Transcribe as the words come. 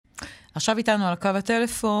עכשיו איתנו על קו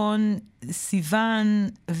הטלפון סיוון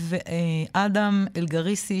ואדם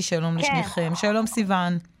אלגריסי, שלום לשניכם. שלום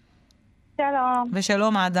סיוון. שלום.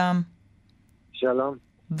 ושלום אדם. שלום.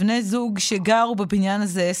 בני זוג שגרו בבניין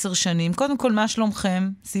הזה 10 שנים. קודם כל, מה שלומכם,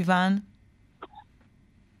 סיוון?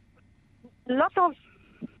 לא טוב.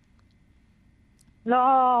 לא...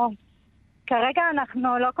 כרגע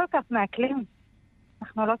אנחנו לא כל כך מעכלים.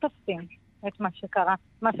 אנחנו לא תופסים את מה שקרה,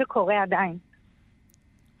 מה שקורה עדיין.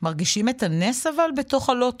 מרגישים את הנס אבל בתוך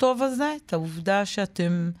הלא טוב הזה? את העובדה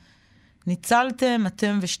שאתם ניצלתם,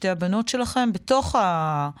 אתם ושתי הבנות שלכם, בתוך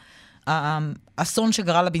האסון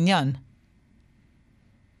שגרה לבניין?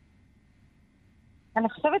 אני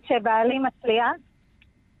חושבת שבעלי מצליח,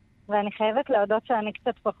 ואני חייבת להודות שאני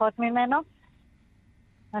קצת פחות ממנו.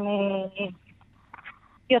 אני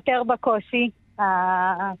יותר בקושי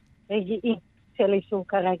הרגעי שלי שהוא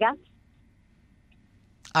כרגע.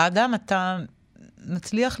 אדם, אתה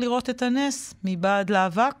מצליח לראות את הנס מבעד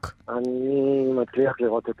לאבק? אני מצליח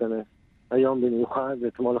לראות את הנס. היום במיוחד,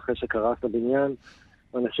 אתמול אחרי שקרס הבניין,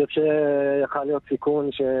 אני חושב שיכל להיות סיכון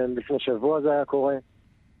שלפני שבוע זה היה קורה.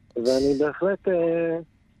 ואני בהחלט,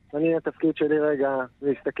 התפקיד שלי רגע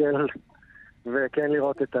להסתכל וכן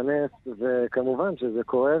לראות את הנס, וכמובן שזה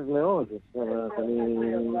כואב מאוד.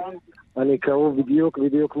 אני כאוב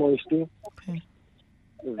בדיוק כמו אשתי.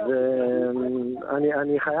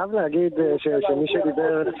 ואני חייב להגיד שמי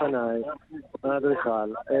שדיבר לפניי,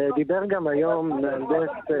 האדריכל, דיבר גם היום מהנדס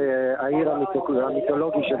העיר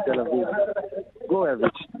המיתולוגי של תל אביב,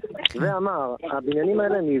 גורביץ', ואמר, הבניינים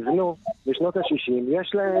האלה נבנו בשנות ה-60,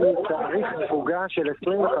 יש להם תאריך תפוגה של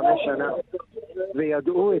 25 שנה,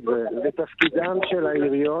 וידעו את זה, ותפקידם של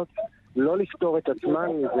העיריות לא לפתור את עצמן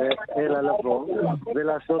מזה, אלא לבוא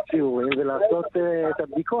ולעשות ציורים ולעשות את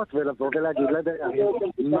הבדיקות ולבוא ולהגיד לדיירים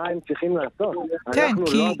מה הם צריכים לעשות. כן,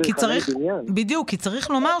 כי צריך, בדיוק, כי צריך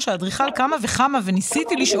לומר שהאדריכל כמה וכמה,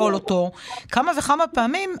 וניסיתי לשאול אותו, כמה וכמה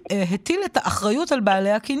פעמים הטיל את האחריות על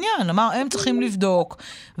בעלי הקניין. אמר, הם צריכים לבדוק,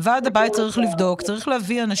 ועד הבית צריך לבדוק, צריך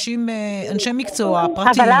להביא אנשי מקצוע,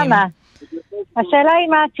 פרטיים. אבל למה? השאלה היא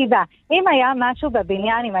מה הסיבה. אם היה משהו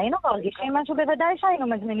בבניין, אם היינו מרגישים משהו, בוודאי שהיינו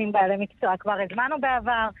מזמינים בעלי מקצוע. כבר הזמנו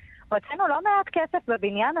בעבר, הוצאנו לא מעט כסף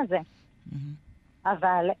בבניין הזה.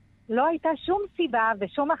 אבל לא הייתה שום סיבה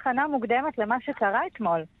ושום הכנה מוקדמת למה שקרה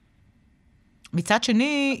אתמול. מצד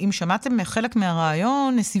שני, אם שמעתם חלק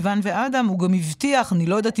מהרעיון, סיוון ואדם, הוא גם הבטיח, אני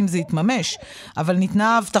לא יודעת אם זה יתממש, אבל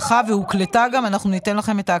ניתנה הבטחה והוקלטה גם, אנחנו ניתן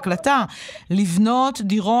לכם את ההקלטה, לבנות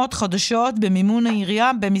דירות חדשות במימון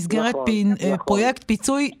העירייה, במסגרת פרויקט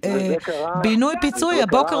פיצוי, בינוי פיצוי,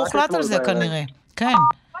 הבוקר הוחלט על זה כנראה. כן.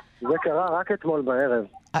 זה קרה רק אתמול בערב.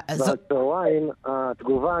 בצהריים,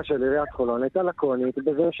 התגובה של עיריית חולון הייתה לקונית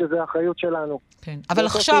בזה שזה האחריות שלנו. כן, אבל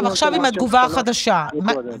עכשיו עם התגובה החדשה,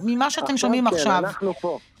 ממה שאתם שומעים עכשיו.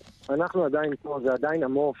 אנחנו עדיין פה, זה עדיין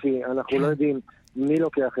אמורפי, אנחנו לא יודעים מי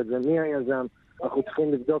לוקח את זה, מי היזם, אנחנו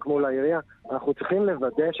צריכים לבדוק מול העירייה, אנחנו צריכים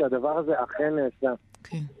לוודא שהדבר הזה אכן נעשה.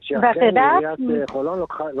 שאכן עיריית חולון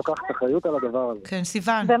לוקחת אחריות על הדבר הזה. כן,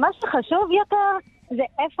 סיוון. ומה שחשוב יותר זה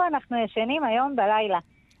איפה אנחנו ישנים היום בלילה.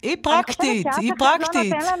 היא פרקטית, היא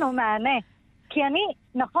פרקטית. לא נותן לנו מענה. כי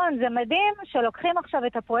נכון, זה מדהים שלוקחים עכשיו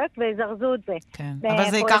את הפרויקט ויזרזו את זה. כן, אבל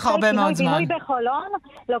זה ייקח הרבה מאוד זמן. בינוי בחולון,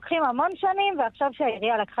 לוקחים המון שנים, ועכשיו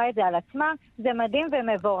שהעירייה לקחה את זה על עצמה, זה מדהים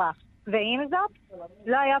ומבורך. ועם זאת,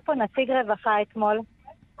 לא היה פה נציג רווחה אתמול.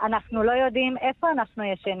 אנחנו לא יודעים איפה אנחנו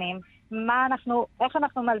ישנים, איך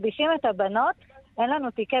אנחנו מלבישים את הבנות, אין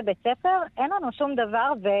לנו תיקי בית ספר, אין לנו שום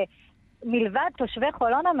דבר, מלבד תושבי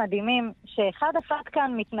חולון המדהימים, שאחד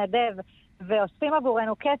כאן מתנדב ואוספים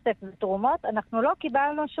עבורנו כסף ותרומות, אנחנו לא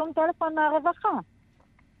קיבלנו שום טלפון מהרווחה.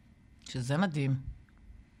 שזה מדהים.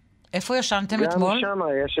 איפה ישנתם אתמול? גם שם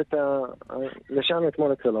יש לשם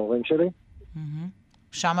אתמול אצל ההורים שלי.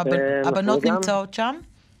 שם הבנות נמצאות שם?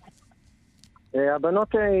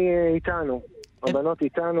 הבנות איתנו. הבנות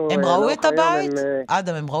איתנו. הם ראו את הבית?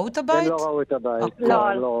 אדם, הם ראו את הבית? הם לא ראו את הבית.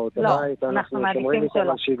 לא, אנחנו שומרים איתם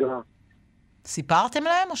על שגרה. סיפרתם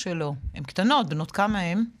להם או שלא? הן קטנות, בנות כמה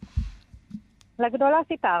הן? לגדולה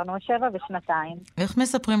סיפרנו, 7 ו2. איך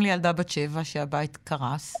מספרים לי ילדה בת 7 שהבית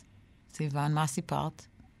קרס? סיוון, מה סיפרת?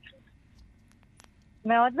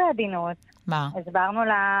 מאוד בעדינות. מה? הסברנו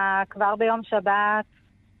לה כבר ביום שבת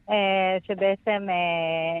שבעצם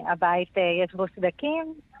הבית יש בו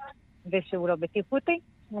סדקים ושהוא לא בטיחותי.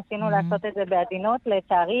 ניסינו לעשות את זה בעדינות.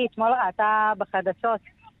 לצערי, אתמול ראתה בחדשות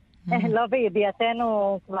לא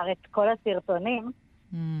בידיעתנו כבר את כל הסרטונים,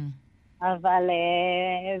 אבל,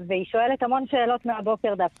 והיא שואלת המון שאלות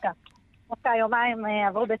מהבוקר דווקא. היומיים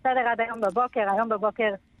עברו בסדר עד היום בבוקר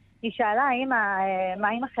היא שאלה מה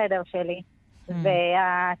עם החדר שלי,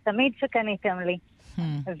 והתמיד שקניתם לי,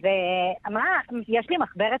 ומה, יש לי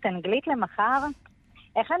מחברת אנגלית למחר?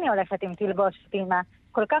 איך אני הולכת עם תלבושת, עם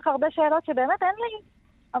כל כך הרבה שאלות שבאמת אין לי?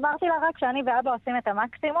 אמרתי לה רק שאני ואבא עושים את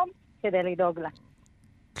המקסימום כדי לדאוג לה.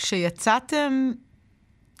 כשיצאתם,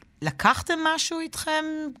 לקחתם משהו איתכם?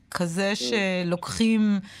 כזה שלוקחים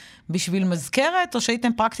בשביל מזכרת, או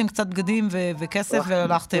שהייתם פרקתם קצת בגדים וכסף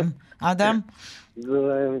והלכתם? אדם?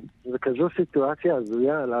 זה כזו סיטואציה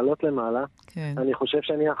הזויה, לעלות למעלה. כן. אני חושב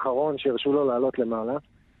שאני האחרון שהרשו לו לעלות למעלה.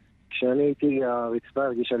 כשאני הייתי, הרצפה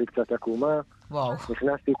הרגישה לי קצת עקומה. וואו.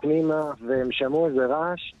 נכנסתי פנימה, והם שמעו איזה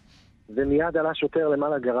רעש, ומיד עלה שוטר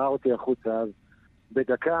למעלה, גרר אותי החוצה. אז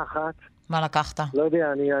בדקה אחת... מה לקחת? לא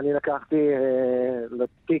יודע, אני לקחתי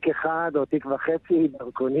תיק אחד או תיק וחצי,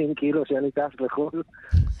 דרכונים, כאילו שאני טס לחו"ל.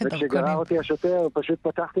 וכשגרר אותי השוטר, פשוט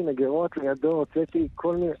פתחתי מגירות לידו, הוצאתי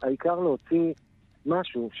כל מיני... העיקר להוציא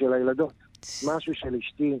משהו של הילדות, משהו של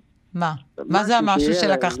אשתי. מה? מה זה המשהו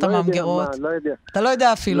שלקחת מהמגירות? לא יודע. אתה לא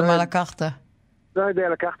יודע אפילו מה לקחת. לא יודע,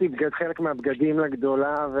 לקחתי חלק מהבגדים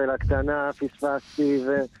לגדולה ולקטנה, פספסתי,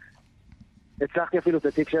 והצלחתי אפילו את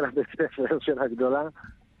התיק של הבית ספר של הגדולה,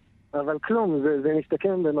 אבל כלום, זה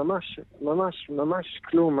מסתכם בממש, ממש, ממש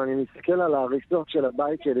כלום. אני מסתכל על ההריסות של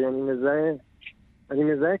הבית שלי, אני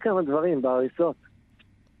מזהה כמה דברים בהריסות.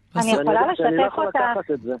 אני יכולה לשתף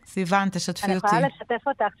אותך. סיוון, תשתפי אותי. אני יכולה לשתף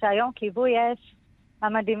אותך שהיום כיבוי אש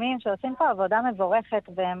המדהימים שעושים פה עבודה מבורכת,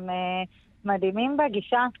 והם מדהימים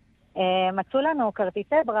בגישה. מצאו לנו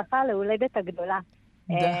כרטיסי ברכה להולדת הגדולה,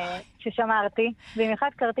 ששמרתי, במיוחד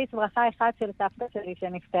כרטיס ברכה אחד של סבתא שלי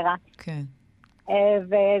שנפטרה. כן.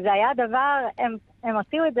 וזה היה דבר, הם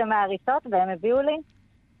הוציאו את זה מהריסות והם הביאו לי,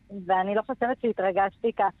 ואני לא חושבת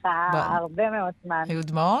שהתרגשתי ככה הרבה מאוד זמן. היו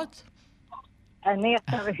דמעות? אני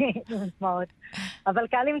עכשיו עם דמעות, אבל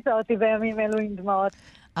קל למצוא אותי בימים אלו עם דמעות.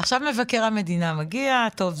 עכשיו מבקר המדינה מגיע,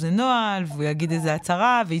 טוב זה נועל, והוא יגיד איזה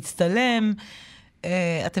הצהרה ויצטלם.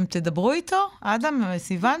 אתם תדברו איתו? אדם,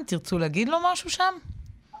 סיוון, תרצו להגיד לו משהו שם?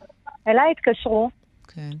 אליי התקשרו.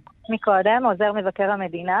 כן. מקודם, עוזר מבקר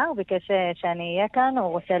המדינה, הוא ביקש שאני אהיה כאן, הוא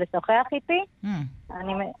רוצה לשוחח איתי.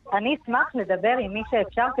 אני אשמח לדבר עם מי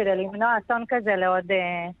שאפשר כדי למנוע אסון כזה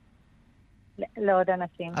לעוד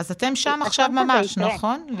אנשים. אז אתם שם עכשיו ממש,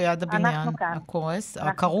 נכון? ליד הבניין. אנחנו כאן.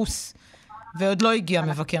 הקרוס. ועוד לא הגיע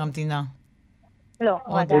מבקר המדינה. לא,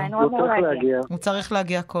 הוא עדיין, הוא אמור להגיע. הוא צריך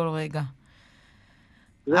להגיע כל רגע.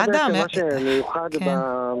 זה בעצם מה שמיוחד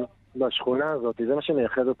בשכונה הזאת, זה מה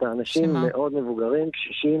שמייחד אותה. אנשים מאוד מבוגרים,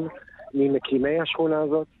 קשישים, ממקימי השכונה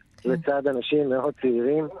הזאת, לצד אנשים מאוד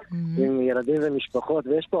צעירים, עם ילדים ומשפחות,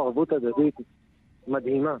 ויש פה ערבות הדדית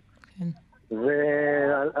מדהימה.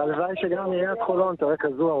 והלוואי שגם עיריית חולון תראה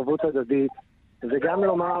כזו ערבות הדדית, וגם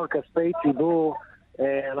לומר כספי ציבור,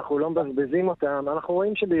 אנחנו לא מבזבזים אותם. אנחנו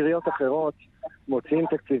רואים שבעיריות אחרות מוצאים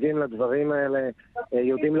תקציבים לדברים האלה,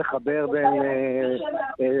 יודעים לחבר בין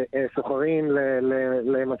סוחרים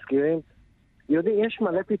למזכירים. יש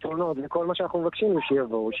מלא פתרונות, וכל מה שאנחנו מבקשים הוא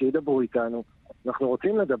שיבואו, שידברו איתנו. אנחנו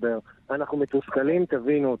רוצים לדבר, אנחנו מתוסכלים,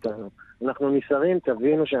 תבינו אותנו. אנחנו נסערים,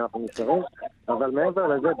 תבינו שאנחנו נסערים, אבל מעבר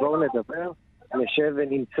לזה בואו נדבר, נשב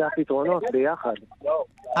ונמצא פתרונות ביחד.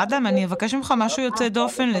 אדם, אני אבקש ממך משהו יוצא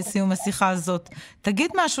דופן לסיום השיחה הזאת.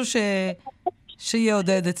 תגיד משהו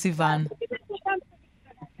שיעודד את סיוון.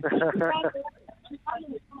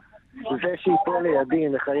 זה שהיא פה לידי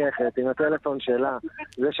מחייכת עם הטלפון שלה,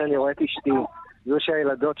 זה שאני רואה את אשתי, זה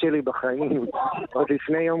שהילדות שלי בחיים, עוד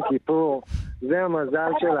לפני יום כיפור, זה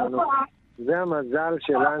המזל שלנו. זה המזל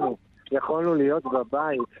שלנו. יכולנו להיות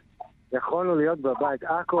בבית.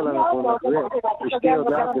 הכל אנחנו נחזיר. אשתי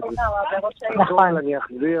יודעת את זה. הכל אני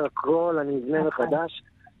אחזיר, הכל אני אבנה מחדש.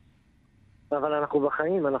 אבל אנחנו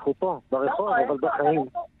בחיים, אנחנו פה, ברחוב, אבל בחיים.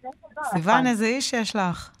 סיוון, איזה איש יש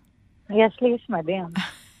לך? יש לי איש מדהים.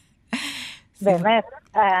 באמת.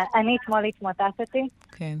 אני אתמול התמוטטתי,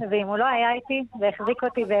 ואם הוא לא היה איתי והחזיק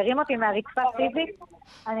אותי והרים אותי מהרצפה פיזית,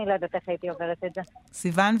 אני לא יודעת איך הייתי עוברת את זה.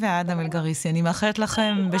 סיוון ואדם אלגריסי, אני מאחלת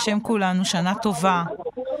לכם בשם כולנו שנה טובה.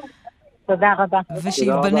 תודה רבה.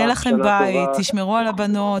 ושיבנה לכם בית, תשמרו על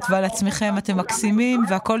הבנות ועל עצמכם, אתם מקסימים,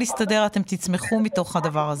 והכל יסתדר, אתם תצמחו מתוך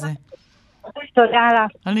הדבר הזה. תודה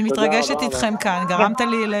לך. אני מתרגשת איתכם כאן, גרמת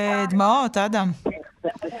לי לדמעות, אדם.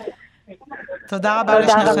 תודה רבה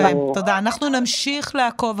לשניכם. תודה. אנחנו נמשיך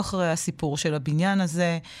לעקוב אחרי הסיפור של הבניין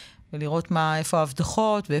הזה, ולראות איפה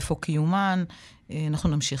ההבטחות ואיפה קיומן. אנחנו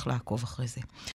נמשיך לעקוב אחרי זה.